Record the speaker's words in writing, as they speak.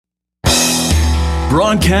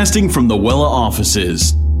Broadcasting from the Wella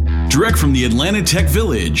offices, direct from the Atlanta Tech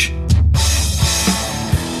Village.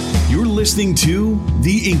 You're listening to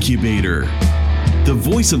The Incubator, the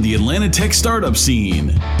voice of the Atlanta tech startup scene.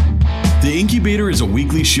 The Incubator is a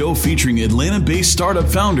weekly show featuring Atlanta-based startup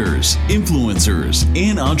founders, influencers,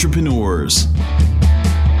 and entrepreneurs.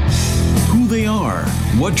 Who they are,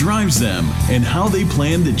 what drives them, and how they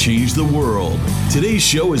plan to change the world. Today's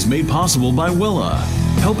show is made possible by Wella,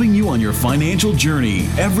 helping you on your financial journey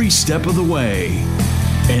every step of the way.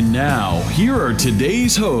 And now, here are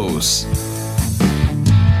today's hosts.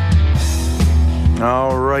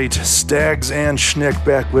 All right, Staggs and Schnick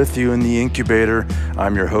back with you in the Incubator.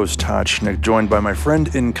 I'm your host, Todd Schnick, joined by my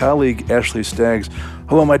friend and colleague, Ashley Staggs.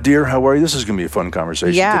 Hello, my dear. How are you? This is going to be a fun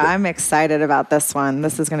conversation Yeah, today. I'm excited about this one.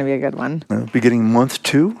 This is going to be a good one. Beginning month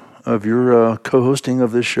 2 of your co-hosting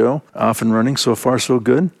of this show. Off and running. So far, so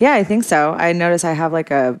good? Yeah, I think so. I notice I have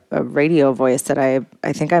like a radio voice that I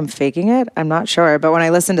think I'm faking it. I'm not sure. But when I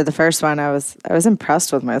listened to the first one, I was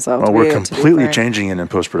impressed with myself. Well, we're completely changing it in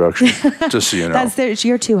post-production, just so you know.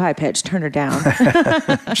 You're too high-pitched. Turn her down.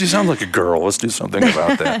 She sounds like a girl. Let's do something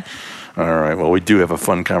about that. All right. Well, we do have a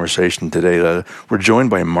fun conversation today. We're joined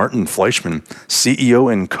by Martin Fleischman,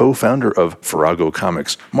 CEO and co-founder of Farrago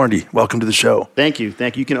Comics. Marty, welcome to the show. Thank you.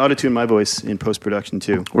 You can auto-tune my voice in post-production,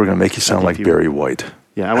 too. We're going to make you sound like Barry White.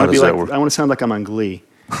 Yeah, I want to sound like I'm on Glee.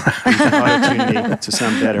 You can auto-tune me to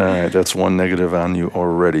sound better. All right, that's one negative on you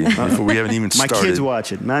already. We haven't even started. My kids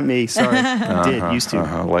watch it, not me. Sorry. Used to.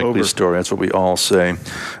 Likely story. That's what we all say.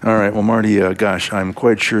 All right, well, Marty, gosh, I'm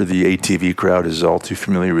quite sure the ATV crowd is all too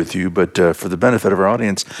familiar with you, but for the benefit of our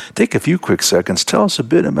audience, take a few quick seconds. Tell us a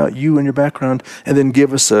bit about you and your background, and then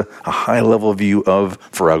give us a high-level view of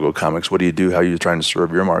Farrago Comics. What do you do? How are you trying to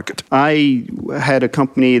serve your market? I had a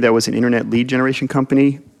company that was an internet lead generation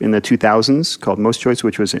company in the 2000s called Most Choice,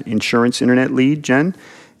 which was an insurance internet lead gen.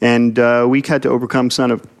 And we had to overcome some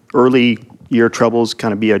of early year troubles,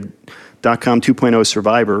 kind of be a .com 2.0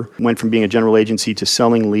 survivor. Went from being a general agency to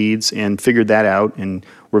selling leads and figured that out. And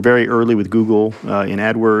we're very early with Google in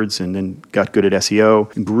AdWords and then got good at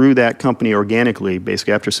SEO. And grew that company organically,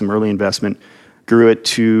 basically after some early investment. Grew it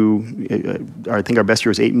to, I think our best year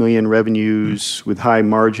was 8 million revenues with high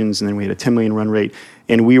margins, and then we had a 10 million run rate.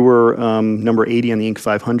 And we were number 80 on the Inc.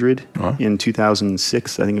 500 in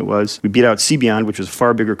 2006, I think it was. We beat out CBeyond, which was a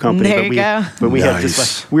far bigger company. There you go. But we had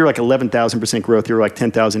we were like 11,000% growth. They were like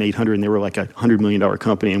 10,800, and they were like a $100 million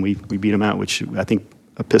company, and we beat them out, which I think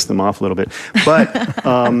pissed them off a little bit. But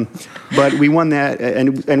but we won that,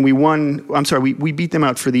 and we won. I'm sorry, we beat them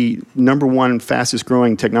out for the number one fastest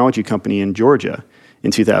growing technology company in Georgia in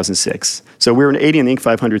 2006. So we were 80 on the Inc.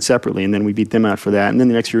 500 separately, and then we beat them out for that. And then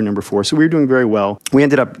the next year, number 4. So we were doing very well. We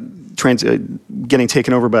ended up getting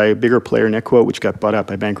taken over by a bigger player, NetQuote, which got bought out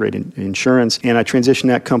by Bankrate Insurance. And I transitioned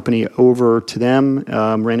that company over to them,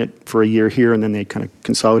 ran it for a year here, and then they kind of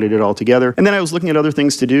consolidated it all together. And then I was looking at other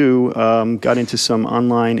things to do, got into some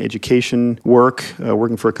online education work,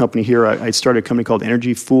 working for a company here. I started a company called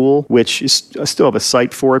Energy Fool, which is, I still have a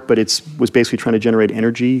site for it, but was basically trying to generate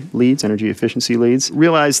energy leads, energy efficiency leads.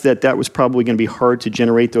 Realized that was probably going to be hard to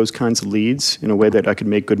generate those kinds of leads in a way that I could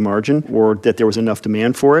make good margin, or that there was enough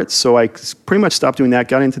demand for it. So I pretty much stopped doing that,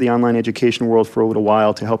 got into the online education world for a little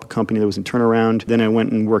while to help a company that was in turnaround. Then I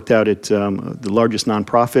went and worked out at the largest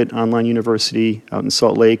nonprofit online university out in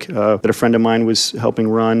Salt Lake that a friend of mine was helping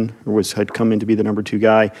run, or had come in to be the number 2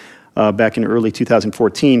 guy. Back in early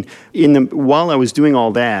 2014. While I was doing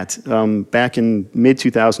all that, back in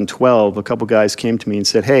mid-2012, a couple guys came to me and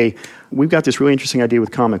said, hey, we've got this really interesting idea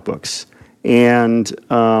with comic books. And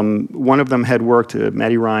one of them had worked,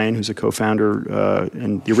 Maddie Ryan, who's a co-founder,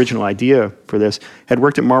 and the original idea for this, had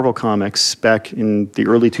worked at Marvel Comics back in the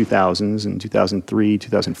early 2000s, in 2003,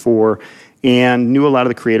 2004, and knew a lot of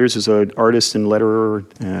the creators as an artist and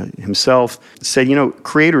letterer himself. Said,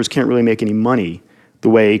 creators can't really make any money the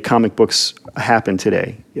way comic books happen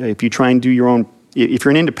today. If you try and do your own, if you're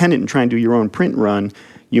an independent and try and do your own print run,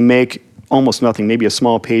 you make almost nothing, maybe a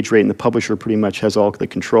small page rate, and the publisher pretty much has all the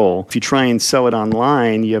control. If you try and sell it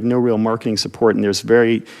online, you have no real marketing support, and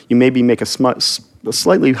you maybe make a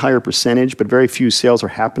slightly higher percentage, but very few sales are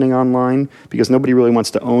happening online because nobody really wants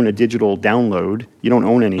to own a digital download. You don't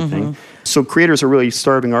own anything. Mm-hmm. So creators are really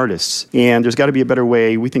starving artists, and there's got to be a better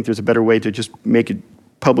way. We think there's a better way to just make it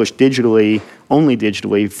published digitally only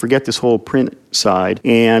digitally, forget this whole print side,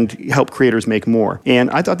 and help creators make more. And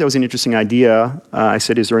I thought that was an interesting idea. I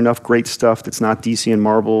said, is there enough great stuff that's not DC and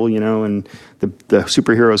Marvel, and the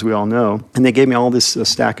superheroes we all know? And they gave me all this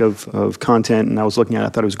stack of content, and I was looking at it. I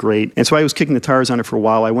thought it was great. And so I was kicking the tires on it for a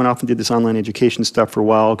while. I went off and did this online education stuff for a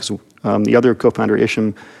while because the other co-founder,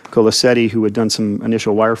 Isham Colasetti, who had done some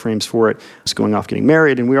initial wireframes for it, was going off getting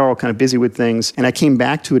married, and we were all kind of busy with things. And I came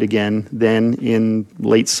back to it again then in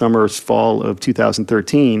late summer, fall of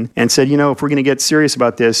 2013, and said, if we're going to get serious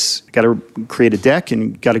about this, got to create a deck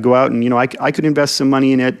and got to go out and, I could invest some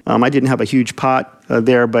money in it. I didn't have a huge pot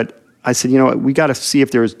there, but I said, we got to see if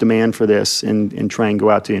there's demand for this and try and go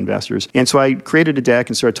out to investors. And so I created a deck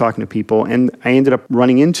and started talking to people. And I ended up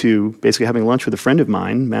running into basically having lunch with a friend of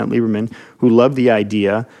mine, Matt Lieberman, who loved the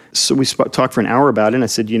idea. So we talked for an hour about it. And I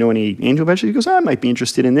said, any angel investors? He goes, I might be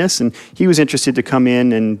interested in this. And he was interested to come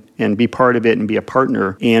in and be part of it and be a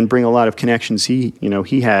partner and bring a lot of connections he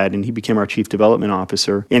had. And he became our chief development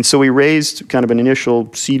officer. And so we raised kind of an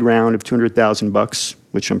initial seed round of $200,000,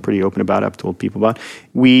 which I'm pretty open about, I've told people about.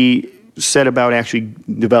 We set about actually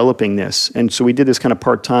developing this. And so we did this kind of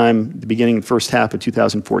part-time at the beginning, first half of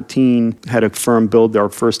 2014, had a firm build our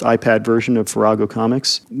first iPad version of Farrago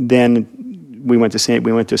Comics. Then we went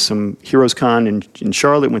to some Heroes Con in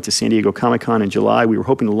Charlotte, went to San Diego Comic Con in July. We were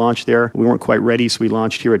hoping to launch there. We weren't quite ready, so we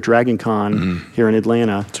launched here at Dragon Con here in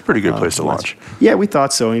Atlanta. It's a pretty good place to launch. Yeah, we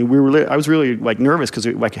thought so. And I was really nervous because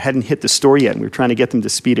it hadn't hit the store yet, and we were trying to get them to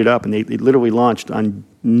speed it up. And they literally launched on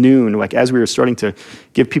noon, as we were starting to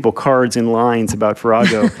give people cards and lines about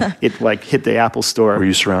Farrago, it hit the Apple Store. Were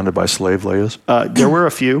you surrounded by slave Leias? There were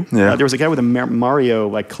a few. Yeah. There was a guy with a Mario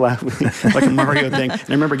like a Mario thing, and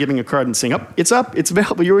I remember giving a card and saying, it's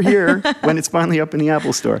available. You were here when it's finally up in the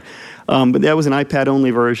Apple Store. But that was an iPad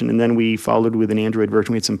only version, and then we followed with an Android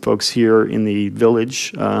version. We had some folks here in the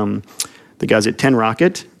village, the guys at 10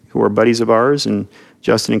 Rocket, who are buddies of ours, and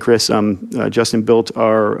Justin and Chris. Justin built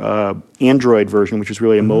our Android version, which was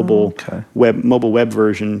really a mobile web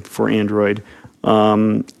version for Android,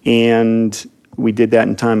 and we did that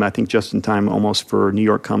in time. I think just in time, almost for New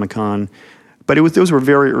York Comic Con. But those were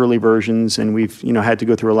very early versions, and we've had to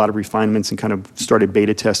go through a lot of refinements and kind of started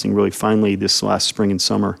beta testing really finally this last spring and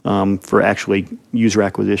summer for actually user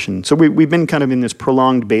acquisition. So we've been kind of in this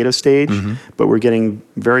prolonged beta stage, but we're getting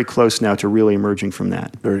very close now to really emerging from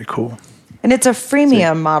that. Very cool. And it's a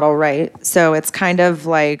freemium model, right? So it's kind of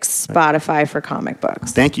like Spotify for comic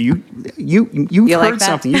books. Thank you. You heard like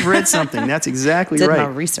something. You've read something. That's exactly right. Did my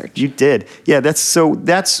research. You did. Yeah, that's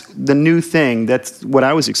the new thing. That's what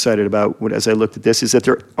I was excited about as I looked at this, is that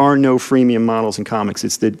there are no freemium models in comics.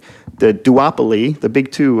 It's the duopoly, the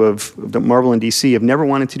big two of Marvel and DC, have never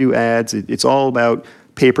wanted to do ads. It's all about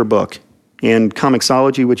paper book. And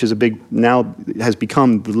Comixology, which is now has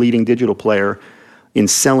become the leading digital player in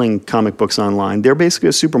selling comic books online. They're basically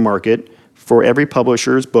a supermarket for every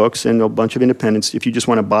publisher's books and a bunch of independents. If you just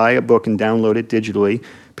want to buy a book and download it digitally,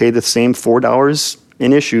 pay the same $4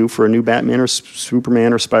 an issue for a new Batman or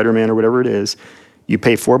Superman or Spider-Man or whatever it is, you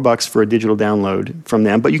pay $4 for a digital download from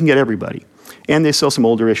them, but you can get everybody. And they sell some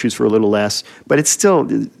older issues for a little less, but it's still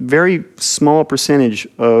a very small percentage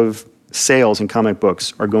of sales in comic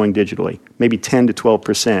books are going digitally, maybe 10 to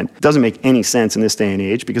 12%. It doesn't make any sense in this day and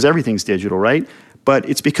age because everything's digital, right? But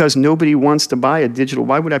it's because nobody wants to buy a digital.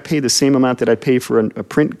 Why would I pay the same amount that I pay for a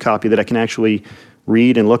print copy that I can actually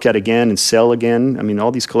read and look at again and sell again? I mean,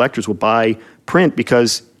 all these collectors will buy print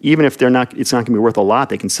because even if it's not going to be worth a lot,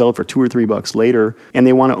 they can sell it for $2 or $3 later, and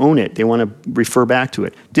they want to own it. They want to refer back to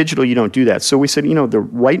it. Digital, you don't do that. So we said, the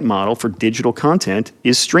right model for digital content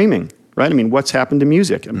is streaming. Right? I mean, what's happened to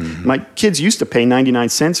music? My kids used to pay 99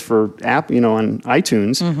 cents for app, on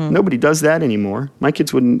iTunes. Nobody does that anymore. My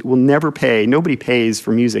kids will never pay. Nobody pays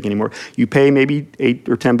for music anymore. You pay maybe $8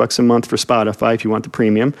 or $10 a month for Spotify if you want the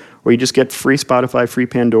premium, or you just get free Spotify, free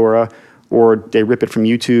Pandora, or they rip it from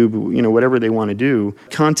YouTube, whatever they want to do.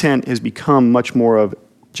 Content has become much more of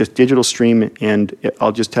just digital stream, and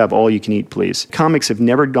I'll just have all you can eat, please. Comics have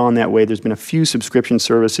never gone that way. There's been a few subscription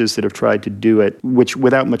services that have tried to do it, which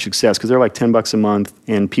without much success, because they're like $10 a month,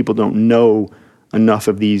 and people don't know enough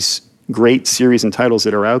of these great series and titles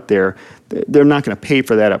that are out there. They're not going to pay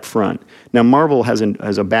for that up front. Now, Marvel has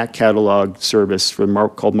a back catalog service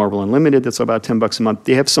called Marvel Unlimited that's about $10 a month.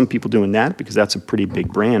 They have some people doing that because that's a pretty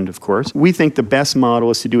big brand, of course. We think the best model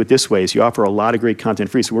is to do it this way, is you offer a lot of great content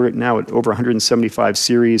free. So we're now at over 175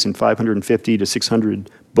 series and 550 to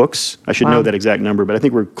 600 books. I should know that exact number, but I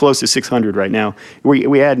think we're close to 600 right now.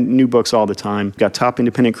 We add new books all the time. We've got top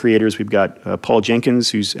independent creators. We've got Paul Jenkins,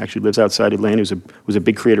 who actually lives outside Atlanta, was a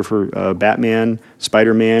big creator for Batman.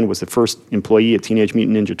 Spider-Man, was the first employee at Teenage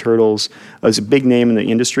Mutant Ninja Turtles. He's a big name in the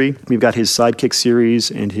industry. We've got his Sidekick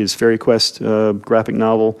series and his Fairy Quest graphic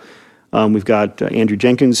novel. We've got Andrew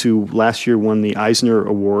Jenkins, who last year won the Eisner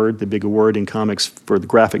Award, the big award in comics for the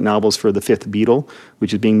graphic novels for The Fifth Beatle,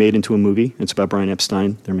 which is being made into a movie. It's about Brian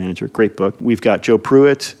Epstein, their manager. Great book. We've got Joe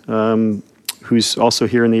Pruitt, who's also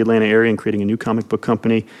here in the Atlanta area and creating a new comic book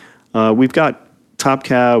company. We've got Top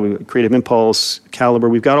Cow, Creative Impulse, Caliber.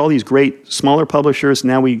 We've got all these great smaller publishers.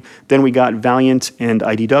 Now we got Valiant and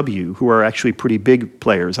IDW, who are actually pretty big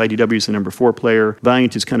players. IDW is the number 4 player.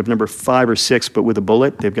 Valiant is kind of number 5 or 6, but with a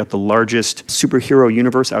bullet. They've got the largest superhero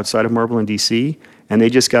universe outside of Marvel and DC, and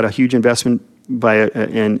they just got a huge investment by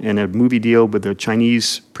a movie deal with a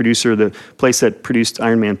Chinese producer. The place that produced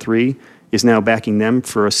Iron Man 3 is now backing them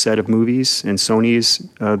for a set of movies, and Sony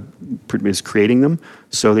is creating them.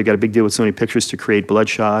 So they've got a big deal with Sony Pictures to create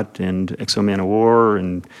Bloodshot and X-O Man-O-War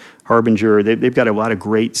and Harbinger. They've got a lot of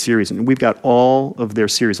great series. And we've got all of their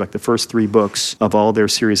series, like the first 3 books of all their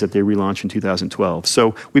series that they relaunched in 2012.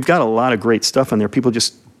 So we've got a lot of great stuff on there. People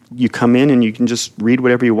you come in and you can just read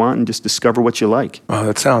whatever you want and just discover what you like. Oh,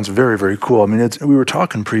 that sounds very, very cool. I mean, we were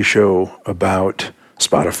talking pre-show about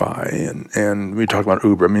Spotify and we talked about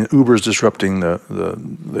Uber. I mean, Uber is disrupting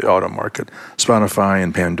the auto market. Spotify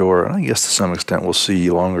and Pandora, and I guess to some extent we'll see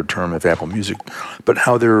longer term if Apple Music, but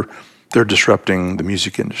how they're disrupting the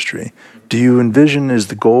music industry. Do you envision is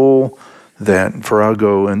the goal that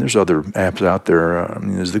Farrago, and there's other apps out there,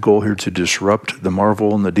 is the goal here to disrupt the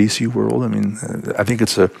Marvel and the DC world? I mean, I think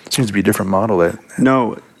seems to be a different model.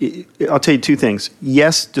 No, I'll tell you 2 things.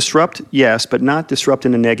 Yes, disrupt, yes, but not disrupt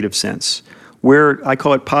in a negative sense. I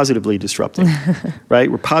call it positively disruptive,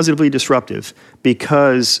 right? We're positively disruptive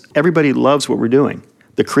because everybody loves what we're doing.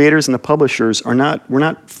 The creators and the publishers we're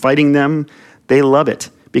not fighting them. They love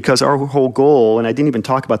it because our whole goal, and I didn't even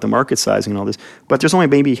talk about the market sizing and all this, but there's only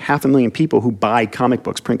maybe 500,000 people who buy comic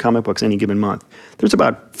books, print comic books any given month. There's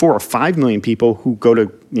about 4 or 5 million people who go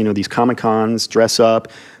to, these Comic-Cons, dress up.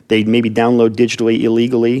 They maybe download digitally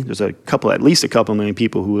illegally. There's at least a couple million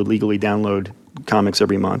people who illegally download comics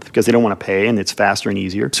every month because they don't want to pay and it's faster and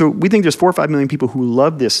easier. So we think there's 4 or 5 million people who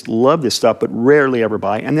love this stuff but rarely ever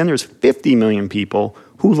buy. And then there's 50 million people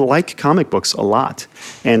who like comic books a lot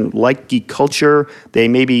and like geek culture. They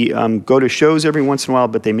maybe go to shows every once in a while,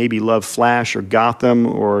 but they maybe love Flash or Gotham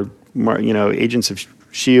or Agents of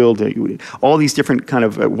S.H.I.E.L.D., all these different kind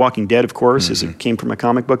of Walking Dead, of course, as it came from a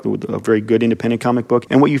comic book, a very good independent comic book.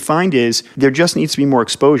 And what you find is there just needs to be more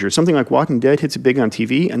exposure. Something like Walking Dead hits it big on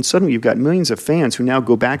TV, and suddenly you've got millions of fans who now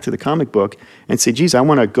go back to the comic book and say, geez, I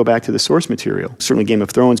want to go back to the source material. Certainly Game of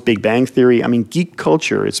Thrones, Big Bang Theory. I mean, geek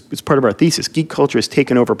culture, it's part of our thesis. Geek culture has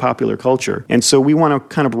taken over popular culture. And so we want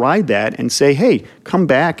to kind of ride that and say, hey, come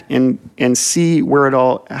back and see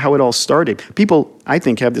how it all started. People, I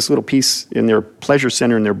think, have this little piece in their pleasure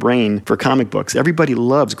center in their brain for comic books. Everybody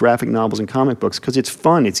loves graphic novels and comic books because it's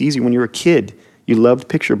fun. It's easy. When you're a kid, you loved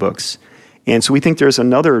picture books. And so we think there's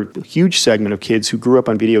another huge segment of kids who grew up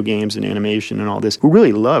on video games and animation and all this who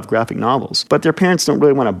really love graphic novels. But their parents don't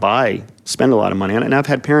really want to spend a lot of money on it. And I've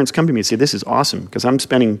had parents come to me and say, this is awesome because I'm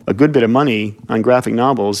spending a good bit of money on graphic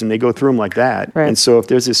novels, and they go through them like that. Right. And so if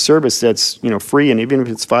there's this service that's free, and even if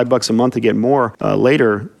it's $5 a month to get more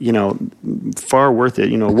later, far worth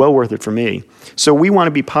it, well worth it for me. So we want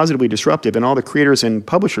to be positively disruptive, and all the creators and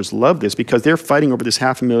publishers love this because they're fighting over this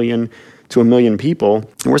 500,000 to 1 million people.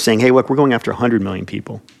 And we're saying, hey, look, we're going after 100 million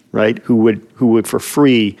people, right? Who would for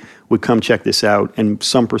free would come check this out, and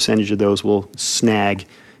some percentage of those will snag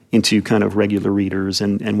into kind of regular readers,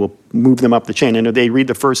 and we'll move them up the chain. And they read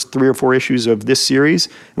the first 3 or 4 issues of this series,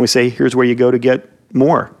 and we say, here's where you go to get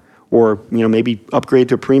more. Or maybe upgrade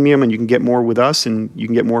to a premium, and you can get more with us, and you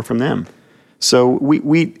can get more from them. So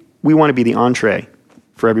we want to be the entree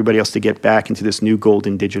for everybody else to get back into this new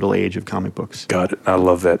golden digital age of comic books. Got it. I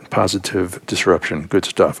love that. Positive disruption. Good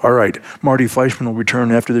stuff. All right. Marty Fleischman will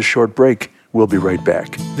return after this short break. We'll be right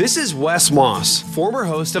back. This is Wes Moss, former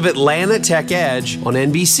host of Atlanta Tech Edge on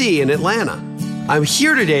NBC in Atlanta. I'm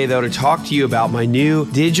here today, though, to talk to you about my new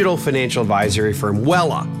digital financial advisory firm,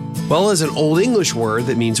 Wella. Wella is an Old English word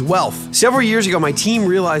that means wealth. Several years ago, my team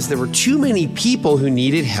realized there were too many people who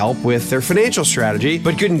needed help with their financial strategy,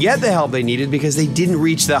 but couldn't get the help they needed because they didn't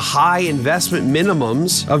reach the high investment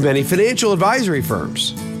minimums of many financial advisory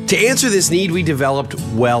firms. To answer this need, we developed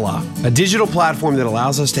Wella, a digital platform that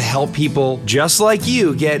allows us to help people just like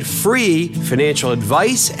you get free financial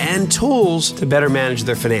advice and tools to better manage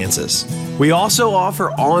their finances. We also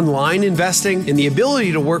offer online investing and the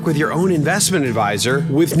ability to work with your own investment advisor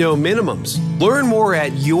with no minimums. Learn more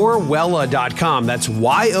at yourwella.com. That's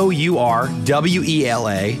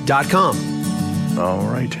YOURWELA.com. All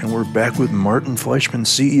right, and we're back with Martin Fleischman,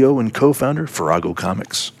 CEO and co-founder, Farrago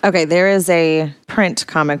Comics. Okay, there is a print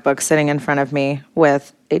comic book sitting in front of me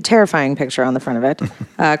with a terrifying picture on the front of it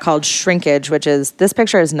called Shrinkage, this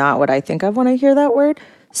picture is not what I think of when I hear that word.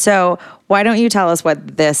 So why don't you tell us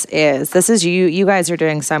what this is? This is you guys are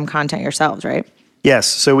doing some content yourselves, right? Yes.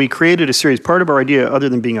 So we created a series. Part of our idea, other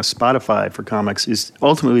than being a Spotify for comics, is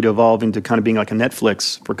ultimately to evolve into kind of being like a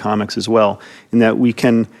Netflix for comics as well, in that we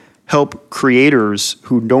can help creators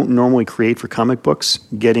who don't normally create for comic books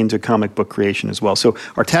get into comic book creation as well. So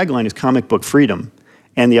our tagline is comic book freedom.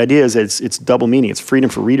 And the idea is that it's double meaning. It's freedom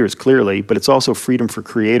for readers, clearly, but it's also freedom for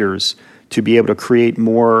creators to be able to create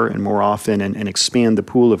more and more often and expand the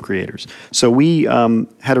pool of creators. So we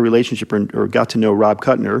had a relationship or got to know Rob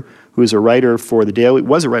Kuttner, who is a writer for The Daily,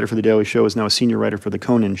 was a writer for The Daily Show, is now a senior writer for The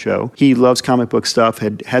Conan Show. He loves comic book stuff,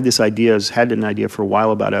 had an idea for a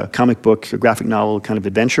while about a comic book, a graphic novel kind of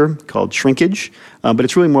adventure called Shrinkage. But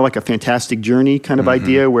it's really more like a fantastic journey kind of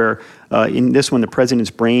idea where in this one, the president's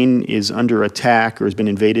brain is under attack or has been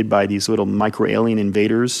invaded by these little micro-alien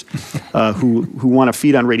invaders who want to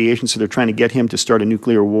feed on radiation, so they're trying to get him to start a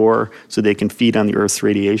nuclear war so they can feed on the Earth's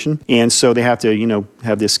radiation. And so they have to,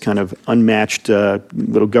 have this kind of unmatched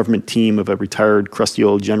little government team of a retired crusty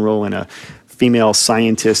old general and a female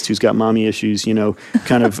scientist who's got mommy issues,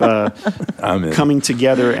 kind of coming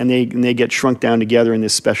together, and they get shrunk down together in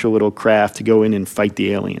this special little craft to go in and fight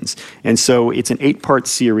the aliens. And so it's an 8-part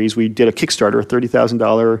series. We did a Kickstarter, a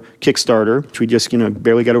 $30,000 Kickstarter, which we just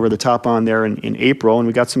barely got over the top on there in April, and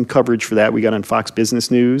we got some coverage for that. We got on Fox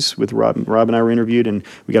Business News with Rob and I were interviewed, and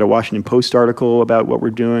we got a Washington Post article about what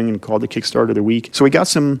we're doing and called the Kickstarter of the Week. So we got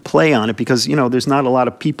some play on it because there's not a lot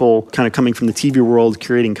of people kind of coming from the TV world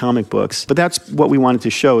creating comic books, but that's what we wanted to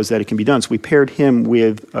show, is that it can be done. So we paired him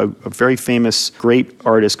with a very famous, great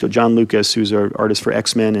artist, John Lucas, who's an artist for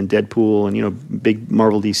X-Men and Deadpool and, big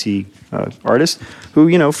Marvel DC artist,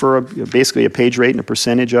 who, for basically a page rate and a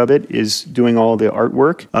percentage of it is doing all the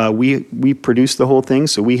artwork. We produce the whole thing,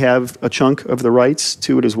 so we have a chunk of the rights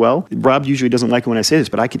to it as well. Rob usually doesn't like it when I say this,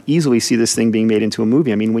 but I could easily see this thing being made into a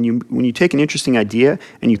movie. I mean, when you take an interesting idea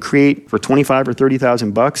and you create for $25,000 or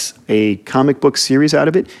 $30,000 a comic book series out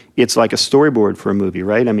of it, it's like a storyboard for a movie,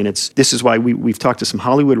 right? I mean, this is why we've talked to some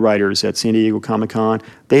Hollywood writers at San Diego Comic-Con.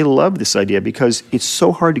 They love this idea because it's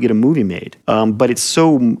so hard to get a movie made, but it's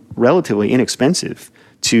so relatively inexpensive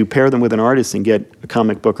to pair them with an artist and get a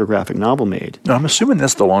comic book or graphic novel made. Now, I'm assuming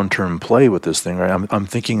that's the long-term play with this thing, right? I'm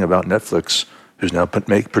thinking about Netflix, who's now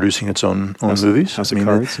producing its own movies. House of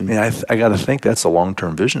Cards. I got to think that's the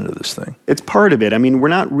long-term vision of this thing. It's part of it. I mean, we're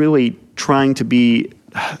not really trying to be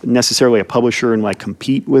necessarily a publisher and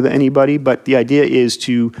compete with anybody, but the idea is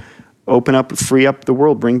to open up, free up the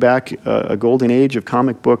world, bring back a golden age of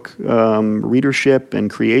comic book readership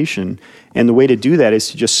and creation. And the way to do that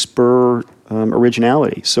is to just spur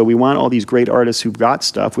originality. So we want all these great artists who've got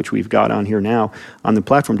stuff, which we've got on here now, on the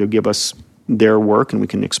platform to give us their work and we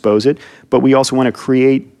can expose it. But we also want to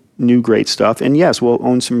create new great stuff. And yes, we'll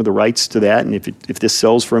own some of the rights to that. And if this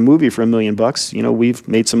sells for a movie for $1 million, we've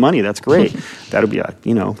made some money. That's great. That'll be,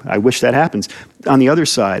 I wish that happens. On the other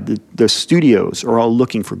side, the studios are all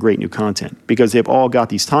looking for great new content because they've all got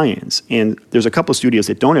these tie-ins. And there's a couple of studios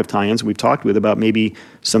that don't have tie-ins. We've talked with about maybe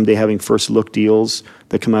someday having first look deals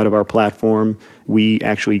that come out of our platform. We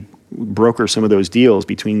actually broker some of those deals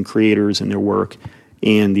between creators and their work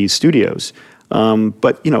and these studios.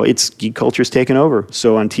 But it's geek culture's taken over.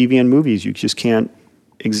 So on TV and movies, you just can't,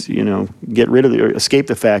 get rid of or escape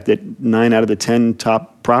the fact that 9 out of the 10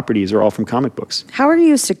 top properties are all from comic books. How are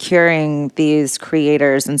you securing these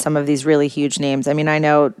creators and some of these really huge names? I mean, I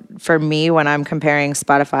know for me, when I'm comparing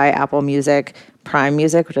Spotify, Apple Music, Prime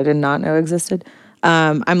Music, which I did not know existed,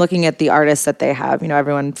 I'm looking at the artists that they have.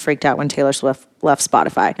 Everyone freaked out when Taylor Swift left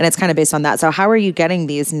Spotify, and it's kind of based on that. So how are you getting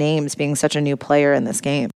these names being such a new player in this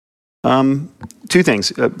game? Two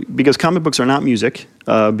things, because comic books are not music,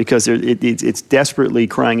 because it's desperately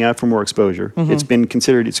crying out for more exposure. Mm-hmm. It's been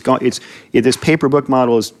considered, this paper book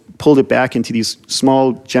model has pulled it back into these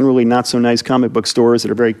small, generally not so nice comic book stores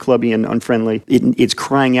that are very clubby and unfriendly. It's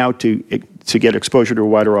crying out to get exposure to a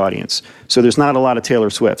wider audience. So there's not a lot of Taylor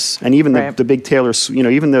Swifts, and even the big Taylor,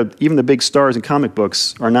 even the big stars in comic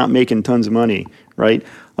books are not making tons of money right?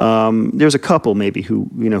 There's a couple maybe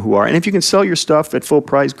who are. And if you can sell your stuff at full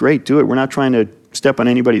price, great, do it. We're not trying to step on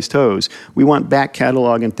anybody's toes. We want back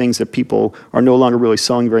catalog and things that people are no longer really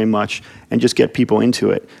selling very much and just get people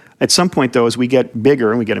into it. At some point, though, as we get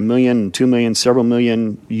bigger and we get 1 million, 2 million, several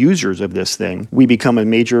million users of this thing, we become a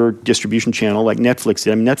major distribution channel like Netflix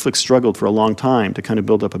did. I mean, Netflix struggled for a long time to kind of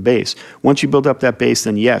build up a base. Once you build up that base,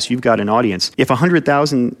 then yes, you've got an audience. If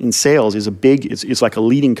 100,000 in sales is it's like a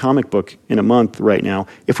leading comic book in a month right now,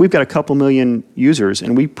 if we've got a couple million users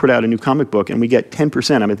and we put out a new comic book and we get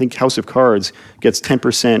 10%, I mean, I think House of Cards gets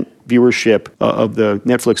 10% viewership of the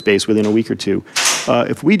Netflix base within a week or two.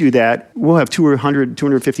 If we do that, we'll have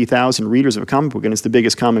 250,000 readers of a comic book, and it's the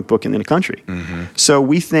biggest comic book in the country. Mm-hmm. So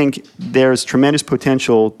we think there's tremendous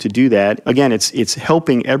potential to do that. Again, it's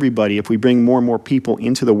helping everybody. If we bring more and more people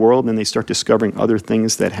into the world and they start discovering other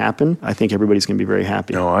things that happen, I think everybody's going to be very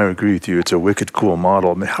happy. No, I agree with you. It's a wicked cool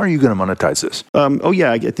model. I mean, how are you going to monetize this?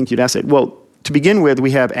 I think you'd ask that. Well, to begin with,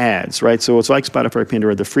 we have ads, right? So it's like Spotify,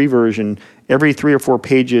 Pandora, the free version. Every 3 or 4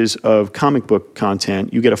 pages of comic book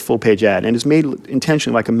content, you get a full page ad. And it's made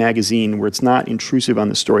intentionally like a magazine where it's not intrusive on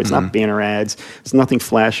the story. It's not banner ads. It's nothing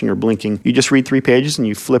flashing or blinking. You just read 3 pages and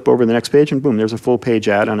you flip over the next page and boom, there's a full page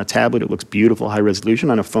ad. On a tablet, it looks beautiful, high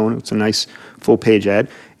resolution. On a phone, it's a nice full page ad.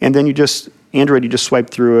 And then Android, you just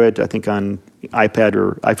swipe through it. I think on iPad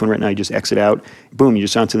or iPhone right now, you just exit out. Boom, you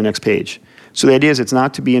just on to the next page. So the idea is it's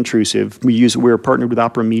not to be intrusive. We're partnered with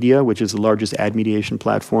Opera Media, which is the largest ad mediation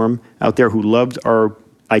platform out there, who loved our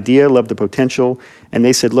idea, loved the potential, and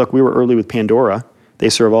they said, look, we were early with Pandora. They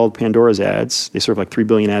serve all of Pandora's ads. They serve like 3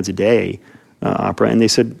 billion ads a day, Opera, and they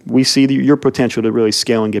said, we see your potential to really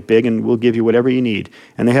scale and get big, and we'll give you whatever you need.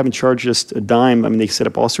 And they haven't charged us a dime. I mean, they set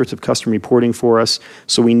up all sorts of custom reporting for us,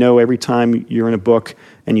 so we know every time you're in a book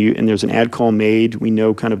and there's an ad call made, we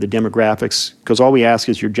know kind of the demographics, because all we ask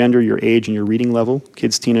is your gender, your age, and your reading level,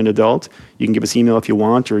 kids, teen, and adult. You can give us email if you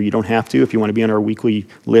want, or you don't have to if you want to be on our weekly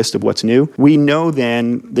list of what's new. We know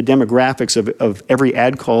then the demographics of every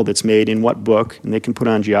ad call that's made in what book, and they can put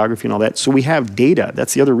on geography and all that. So we have data.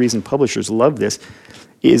 That's the other reason publishers love this,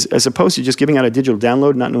 is as opposed to just giving out a digital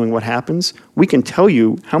download, not knowing what happens, we can tell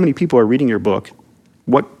you how many people are reading your book,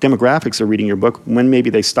 what demographics are reading your book, when maybe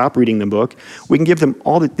they stop reading the book. We can give them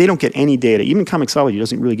they don't get any data. Even Comixology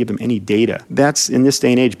doesn't really give them any data. That's, in this day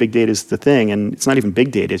and age, big data is the thing, and it's not even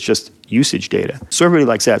big data, it's just usage data. So everybody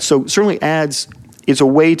likes that. So certainly ads is a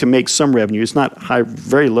way to make some revenue. It's not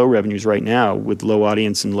very low revenues right now with low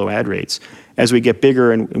audience and low ad rates. As we get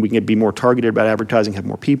bigger and we can be more targeted about advertising, have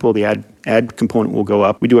more people, the ad component will go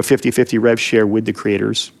up. We do a 50-50 rev share with the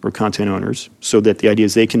creators or content owners, so that the idea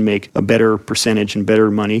is they can make a better percentage and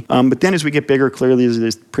better money. But then as we get bigger, clearly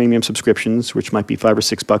there's premium subscriptions, which might be $5 or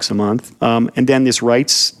 $6 a month. And then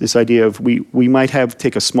this idea of we might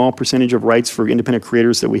take a small percentage of rights for independent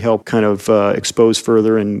creators that we help kind of expose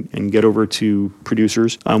further and get over to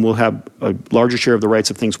producers. We'll have a larger share of the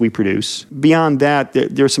rights of things we produce. Beyond that,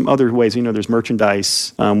 there's some other ways. There's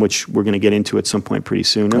merchandise, which we're going to get into at some point pretty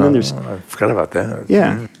soon. And then there's... I forgot about that.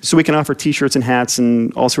 Yeah. So we can offer T-shirts and hats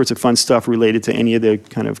and all sorts of fun stuff related to any of the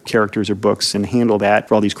kind of characters or books and handle that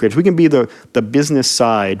for all these creators. We can be the business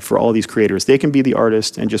side for all these creators. They can be the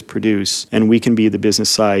artist and just produce, and we can be the business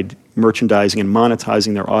side merchandising and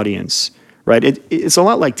monetizing their audience, right? It's a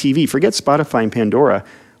lot like TV. Forget Spotify and Pandora.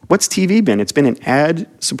 What's TV been? It's been an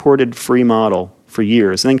ad-supported free model for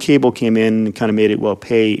years. And then cable came in and kind of made it,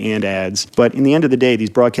 pay and ads. But in the end of the day, these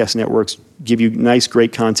broadcast networks give you nice,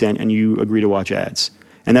 great content, and you agree to watch ads.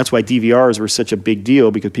 And that's why DVRs were such a big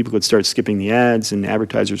deal, because people could start skipping the ads and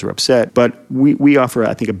advertisers were upset. But we offer,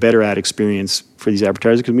 I think, a better ad experience for these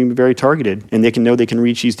advertisers because we can be very targeted, and they can know they can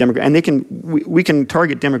reach these demographics. And we can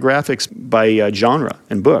target demographics by genre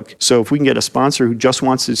and book. So if we can get a sponsor who just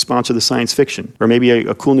wants to sponsor the science fiction, or maybe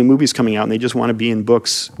a cool new movie's coming out and they just want to be in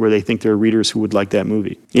books where they think there are readers who would like that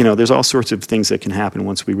movie. There's all sorts of things that can happen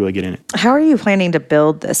once we really get in it. How are you planning to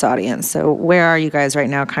build this audience? So where are you guys right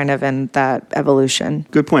now kind of in that evolution?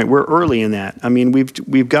 Good point. We're early in that. I mean,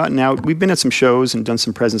 we've gotten out, we've been at some shows and done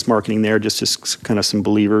some presence marketing there, just kind of some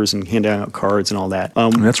believers and handing out cards and all that.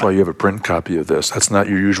 And that's why you have a print copy of this. That's not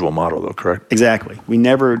your usual model, though, correct? Exactly. We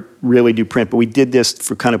never really do print, but we did this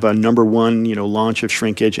for kind of a number one, launch of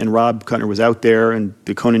Shrinkage, and Rob Kuttner was out there, and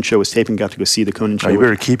the Conan show was taping, got to go see the Conan show. You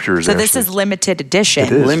better keep yours. So this is limited edition.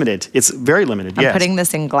 It is. Limited. It's very limited, yes. I'm putting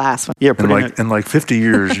this in glass. Yeah, in like 50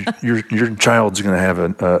 years, your child's going to have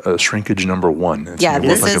a Shrinkage number 1. It's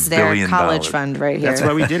this like is their $1 billion college fund right here. That's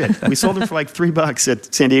why we did it. We sold them for like $3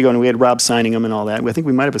 at San Diego, and we had Rob signing them and all that. I think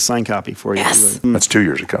we might have a signed copy for you. Yes. That's 2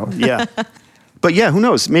 years of college. Yeah. But yeah, who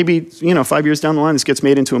knows? Maybe 5 years down the line, this gets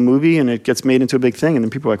made into a movie and it gets made into a big thing, and then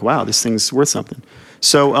people are like, "Wow, this thing's worth something."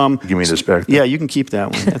 So give me this back. Yeah, you can keep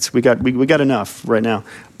that one. We got enough right now.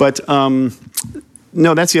 But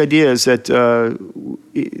no, that's the idea. Is that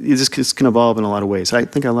this can evolve in a lot of ways. I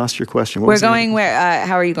think I lost your question. We're going where?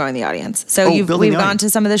 How are you growing the audience? So we've gone to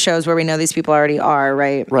some of the shows where we know these people already are,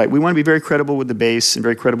 right? Right. We want to be very credible with the base and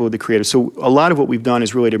very credible with the creators. So a lot of what we've done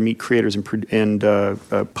is really to meet creators and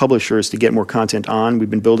publishers to get more content on. We've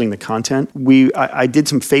been building the content. I did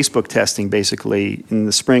some Facebook testing basically in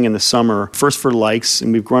the spring and the summer. First for likes,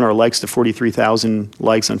 and we've grown our likes to 43,000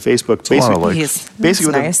 likes on Facebook. That's a lot of likes. Basically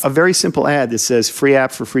with nice. a very simple ad that says free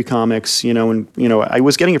app for free comics. I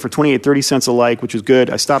was getting it for 28-30 cents a like, which was good.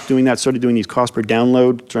 I stopped doing that, started doing these cost per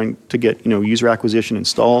download, trying to get user acquisition,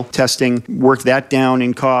 install, testing, worked that down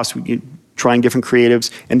in cost, trying different creatives,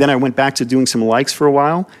 and then I went back to doing some likes for a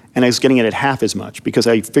while, and I was getting it at half as much because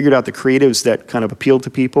I figured out the creatives that kind of appealed to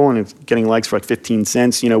people, and it's getting likes for like 15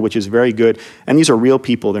 cents, which is very good. And these are real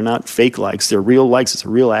people. They're not fake likes. They're real likes. It's a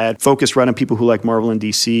real ad focused right on people who like Marvel and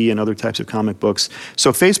DC and other types of comic books.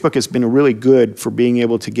 So Facebook has been really good for being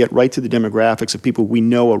able to get right to the demographics of people we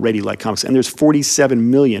know already like comics. And there's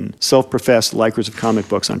 47 million self-professed likers of comic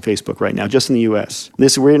books on Facebook right now, just in the U.S.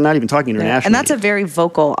 We're not even talking internationally. And that's a very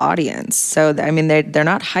vocal audience. So, I mean, they're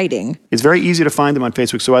not hiding. It's very easy to find them on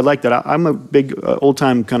Facebook. So I like that. I'm a big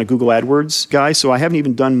old-time kind of Google AdWords guy, so I haven't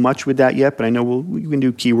even done much with that yet, but I know we can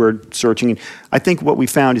do keyword searching. I think what we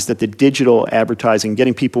found is that the digital advertising,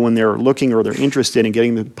 getting people when they're looking or they're interested and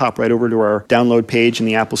getting them to pop right over to our download page in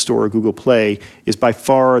the Apple Store or Google Play is by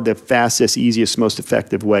far the fastest, easiest, most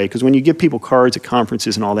effective way. Because when you give people cards at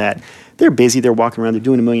conferences and all that, they're busy, they're walking around, they're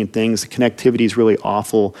doing a million things, the connectivity is really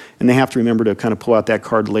awful, and they have to remember to kind of pull out that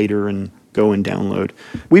card later and go and download.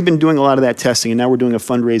 We've been doing a lot of that testing, and now we're doing a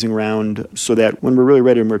fundraising round so that when we're really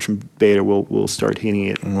ready to emerge from beta, we'll start hitting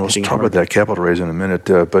it. And we'll talk about that capital raise in a minute.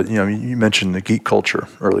 But you mentioned the geek culture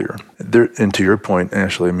earlier. And to your point,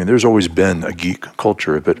 Ashley, I mean, there's always been a geek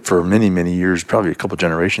culture, but for many, many years, probably a couple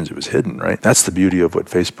generations, it was hidden, right? That's the beauty of what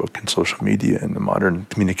Facebook and social media and the modern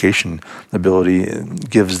communication ability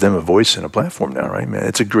gives them a voice and a platform now, right, man?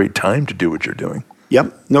 It's a great time to do what you're doing.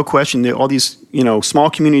 Yep, no question. All these, small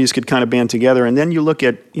communities could kind of band together, and then you look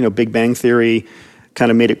at, Big Bang Theory, kind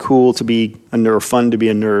of made it cool to be a nerd, fun to be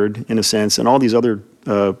a nerd in a sense, and all these other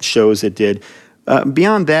shows that did.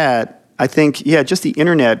 Beyond that, I think, just the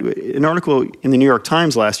internet. An article in the New York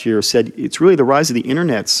Times last year said it's really the rise of the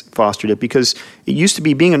internet's fostered it because it used to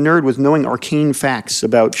be being a nerd was knowing arcane facts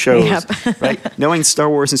about shows, right? Knowing Star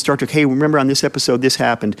Wars and Star Trek. Hey, remember on this episode this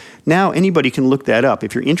happened. Now anybody can look that up.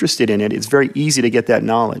 If you're interested in it, it's very easy to get that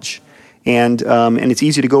knowledge. And it's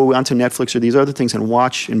easy to go onto Netflix or these other things and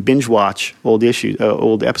watch and binge watch old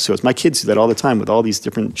episodes. My kids do that all the time with all these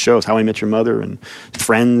different shows, How I Met Your Mother and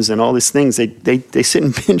Friends and all these things. They sit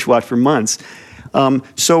and binge watch for months.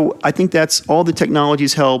 So I think that's all the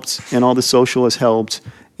technology's helped and all the social has helped.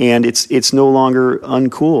 And it's no longer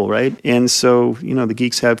uncool, right? And so, the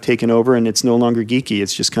geeks have taken over and it's no longer geeky.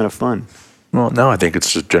 It's just kind of fun. Well, now I think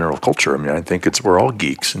it's just general culture. I mean, I think we're all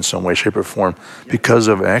geeks in some way, shape, or form because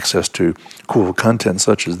of access to cool content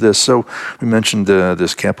such as this. So we mentioned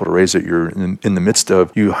this capital raise that you're in the midst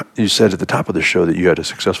of. You said at the top of the show that you had a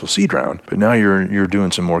successful seed round, but now you're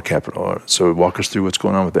doing some more capital. So walk us through what's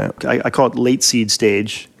going on with that. I call it late seed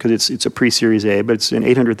stage because it's a pre-Series A, but it's an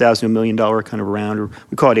 $800,000 to $1 million kind of round, or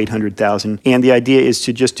we call it 800,000. And the idea is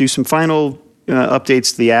to just do some final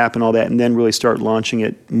updates to the app and all that, and then really start launching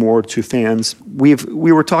it more to fans. We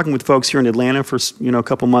were talking with folks here in Atlanta for a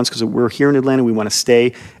couple months because we're here in Atlanta. We want to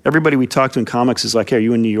stay. Everybody we talk to in comics is like, hey, are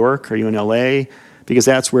you in New York? Are you in LA? Because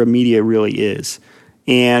that's where media really is.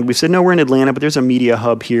 And we said, no, we're in Atlanta, but there's a media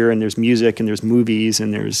hub here, and there's music, and there's movies,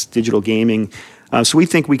 and there's digital gaming. So we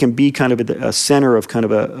think we can be kind of a center of kind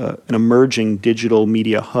of an emerging digital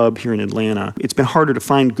media hub here in Atlanta. It's been harder to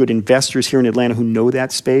find good investors here in Atlanta who know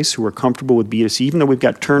that space, who are comfortable with B2C. Even though we've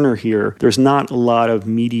got Turner here, there's not a lot of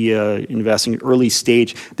media investing early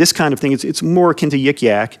stage. This kind of thing, it's more akin to Yik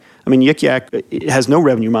Yak. I mean, Yik Yak has no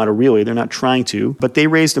revenue model, really. They're not trying to. But they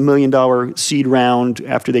raised $1 million seed round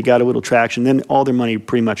after they got a little traction. Then all their money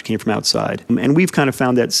pretty much came from outside. And we've kind of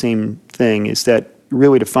found that same thing, is that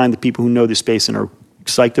really to find the people who know the space and are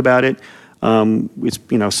psyched about it. It's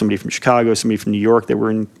somebody from Chicago, somebody from New York that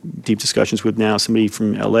we're in deep discussions with now, somebody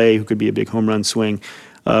from LA who could be a big home run swing.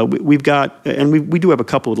 We've got, and we do have a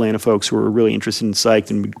couple Atlanta folks who are really interested and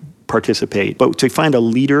psyched and participate. But to find a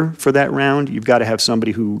leader for that round, you've got to have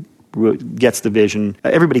somebody who gets the vision.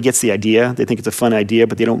 Everybody gets the idea. They think it's a fun idea,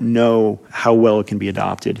 but they don't know how well it can be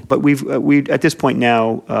adopted. But we at this point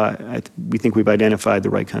now, we think we've identified the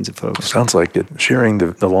right kinds of folks. Sounds like it. Sharing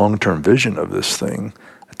the long-term vision of this thing,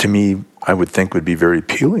 to me, I would think would be very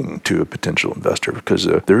appealing to a potential investor, because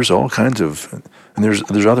there's all kinds of, and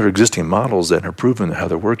there's other existing models that are proven how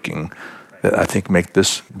they're working that I think make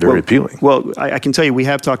this very appealing. Well, I can tell you, we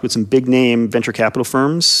have talked with some big name venture capital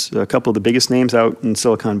firms, a couple of the biggest names out in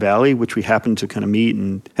Silicon Valley, which we happened to kind of meet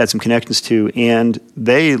and had some connections to, and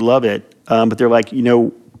they love it. But they're like,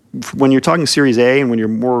 when you're talking Series A and when you're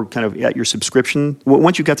more kind of at your subscription,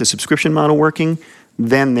 once you've got the subscription model working,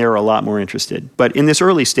 then they're a lot more interested. But in this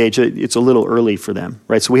early stage, it's a little early for them,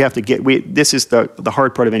 right? So we have to this is the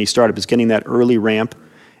hard part of any startup, is getting that early ramp,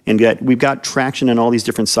 and we've got traction on all these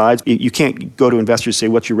different sides. You can't go to investors and say,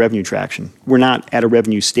 what's your revenue traction? We're not at a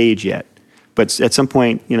revenue stage yet. But at some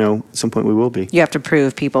point, we will be. You have to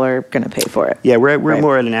prove people are going to pay for it. Yeah, we're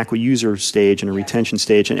more at an user stage and a retention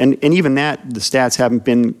stage. And even that, the stats haven't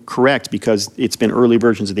been correct because it's been early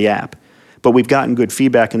versions of the app. But we've gotten good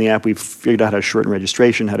feedback in the app. We've figured out how to shorten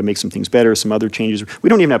registration, how to make some things better, some other changes. We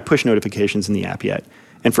don't even have push notifications in the app yet.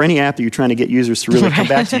 And for any app that you're trying to get users to really come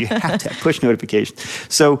back to, you have to have push notifications.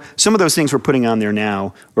 So some of those things we're putting on there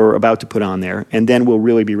now, or about to put on there, and then we'll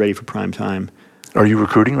really be ready for prime time. Are you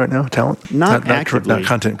recruiting right now, talent? Not actively. Not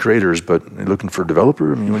content creators, but looking for a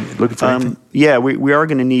developer? I mean, looking for anything? Yeah, we are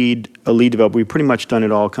going to need a lead developer. We've pretty much done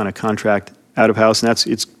it all kind of contract out of house, and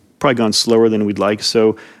it's probably gone slower than we'd like.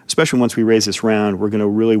 So especially once we raise this round, we're going to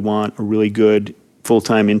really want a really good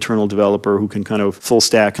full-time internal developer who can kind of full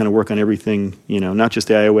stack, kind of work on everything, not just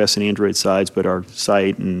the iOS and Android sides, but our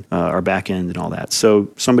site and our back end and all that. So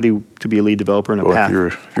somebody to be a lead developer and a path.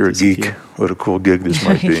 If you're a geek, what a cool gig this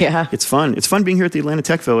might be. Yeah. It's fun. It's fun being here at the Atlanta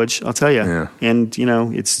Tech Village, I'll tell you. Yeah. And,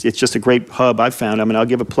 it's just a great hub I've found. I mean, I'll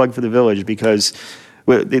give a plug for the Village because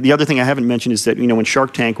the other thing I haven't mentioned is that, when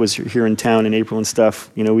Shark Tank was here in town in April and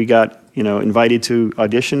stuff, we got, invited to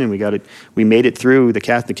audition, and we made it through. The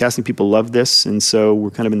casting people loved this, and so we're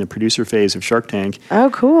kind of in the producer phase of Shark Tank. Oh,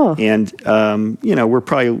 cool. And, we're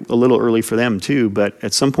probably a little early for them too, but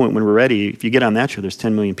at some point when we're ready, if you get on that show, there's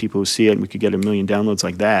 10 million people who see it, and we could get 1 million downloads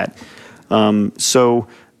like that. So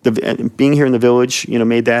being here in the Village,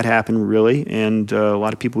 made that happen really, and a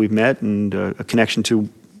lot of people we've met, and a connection to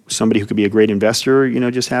somebody who could be a great investor,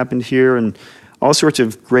 just happened here, and all sorts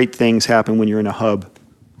of great things happen when you're in a hub.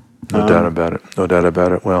 No doubt about it. No doubt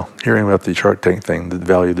about it. Well, hearing about the Shark Tank thing, the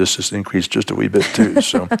value of this has increased just a wee bit too.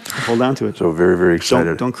 So hold on to it. So very, very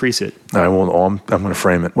excited. Don't crease it. I won't. I'm going to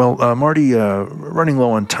frame it. Well, Marty, running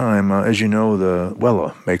low on time, as you know, the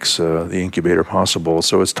Wella makes the Incubator possible.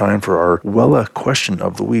 So it's time for our Wella question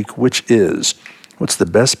of the week, which is, what's the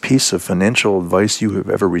best piece of financial advice you have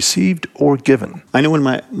ever received or given? I know when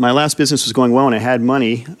my last business was going well and I had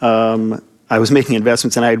money, I was making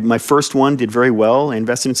investments, and my first one did very well. I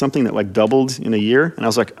invested in something that doubled in a year, and I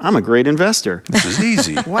was like, I'm a great investor. This is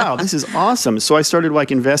easy. Wow, this is awesome. So I started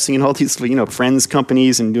investing in all these friends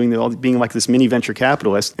companies and being like this mini venture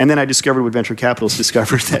capitalist. And then I discovered what venture capitalists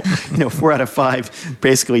discovered, that 4 out of 5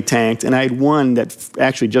 basically tanked. And I had one that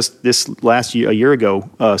actually just this last year, a year ago,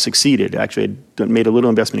 succeeded. Actually, I made a little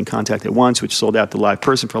investment in Contact at Once, which sold out to Live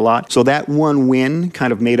Person for a lot. So that one win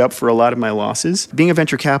kind of made up for a lot of my losses. Being a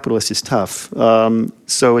venture capitalist is tough.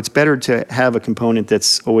 So it's better to have a component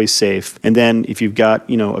that's always safe. And then if you've got,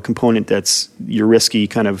 a component that's your risky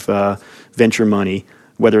kind of venture money,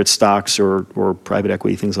 whether it's stocks or private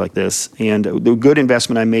equity, things like this. And the good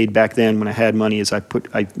investment I made back then when I had money is I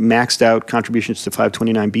maxed out contributions to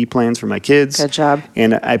 529B plans for my kids. Good job.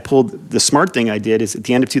 And the smart thing I did is at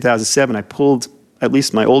the end of 2007, I pulled at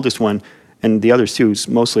least my oldest one, and the others too,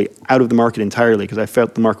 mostly out of the market entirely, because I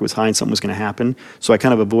felt the market was high and something was going to happen. So I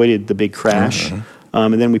kind of avoided the big crash. Mm-hmm.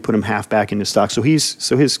 And then we put him half back into stock. So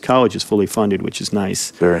his college is fully funded, which is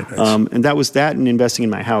nice. Very nice. And that was that, and investing in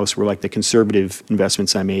my house were like the conservative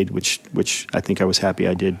investments I made, which I think I was happy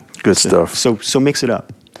I did. Good stuff. So mix it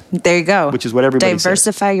up. There you go. Which is what everybody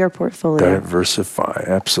Diversify says. Your portfolio. Diversify,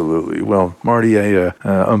 absolutely. Well, Marty,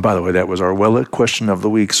 and by the way, that was our Wella question of the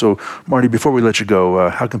week. So, Marty, before we let you go,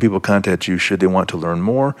 how can people contact you should they want to learn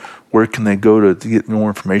more? Where can they go to get more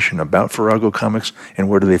information about Farrago Comics, and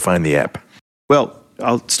where do they find the app? Well,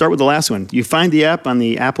 I'll start with the last one. You find the app on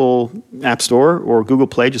the Apple App Store or Google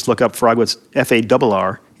Play. Just look up Farrago. It's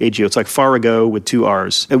Farrago. It's like Farrago with 2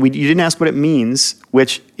 R's. You didn't ask what it means,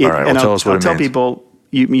 which all right, tell us what it means. People,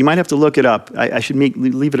 You might have to look it up. I should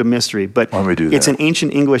leave it a mystery, but Why don't we do that? It's an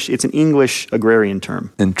ancient English. It's an English agrarian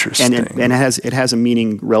term. Interesting. And it has a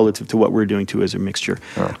meaning relative to what we're doing too as a mixture.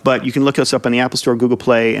 Oh. But you can look us up on the Apple Store, Google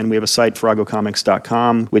Play, and we have a site,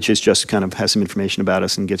 FarragoComics.com, which is just kind of has some information about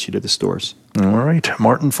us and gets you to the stores. All right.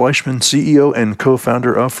 Martin Fleischman, CEO and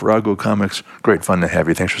co-founder of Farrago Comics. Great fun to have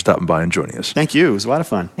you. Thanks for stopping by and joining us. Thank you. It was a lot of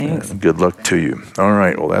fun. Thanks. Good luck to you. All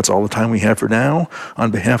right. Well, that's all the time we have for now.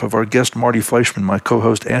 On behalf of our guest, Marty Fleischman, my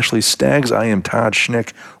co-host, Ashley Staggs, I am Todd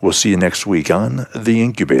Schnick. We'll see you next week on The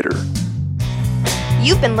Incubator.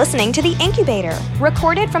 You've been listening to The Incubator,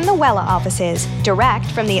 recorded from the Wella offices, direct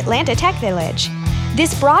from the Atlanta Tech Village.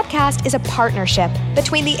 This broadcast is a partnership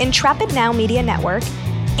between the Intrepid Now Media Network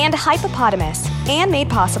and Hypopotamus, and made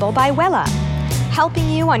possible by Wella, helping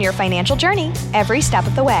you on your financial journey every step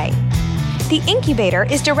of the way. The Incubator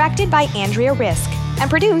is directed by Andrea Risk and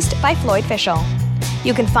produced by Floyd Fischel.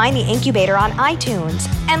 You can find The Incubator on iTunes,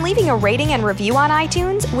 and leaving a rating and review on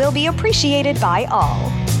iTunes will be appreciated by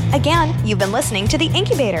all. Again, you've been listening to The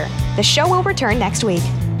Incubator. The show will return next week.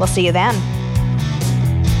 We'll see you then.